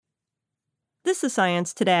This is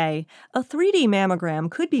Science Today. A 3D mammogram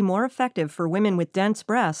could be more effective for women with dense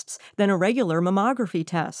breasts than a regular mammography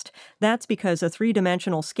test. That's because a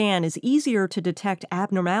three-dimensional scan is easier to detect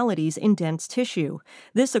abnormalities in dense tissue.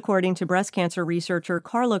 This according to breast cancer researcher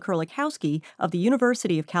Karla Kerlikowske of the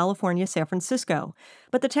University of California, San Francisco.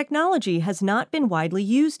 But the technology has not been widely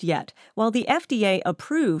used yet. While the FDA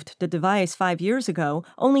approved the device 5 years ago,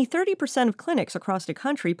 only 30% of clinics across the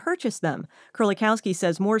country purchased them. Kerlikowske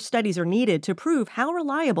says more studies are needed to prove how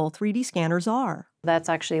reliable 3D scanners are. That's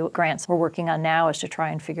actually what grants we're working on now, is to try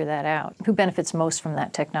and figure that out. Who benefits most from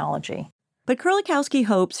that technology? But Kerlikowske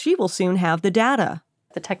hopes she will soon have the data.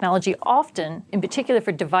 The technology often, in particular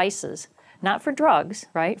for devices, not for drugs,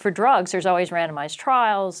 right? For drugs, there's always randomized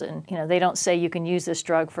trials, and they don't say you can use this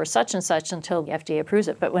drug for such and such until the FDA approves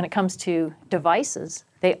it. But when it comes to devices,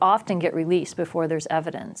 they often get released before there's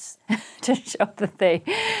evidence to show that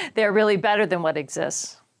they're really better than what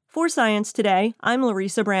exists. For Science Today, I'm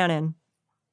Larissa Brannon.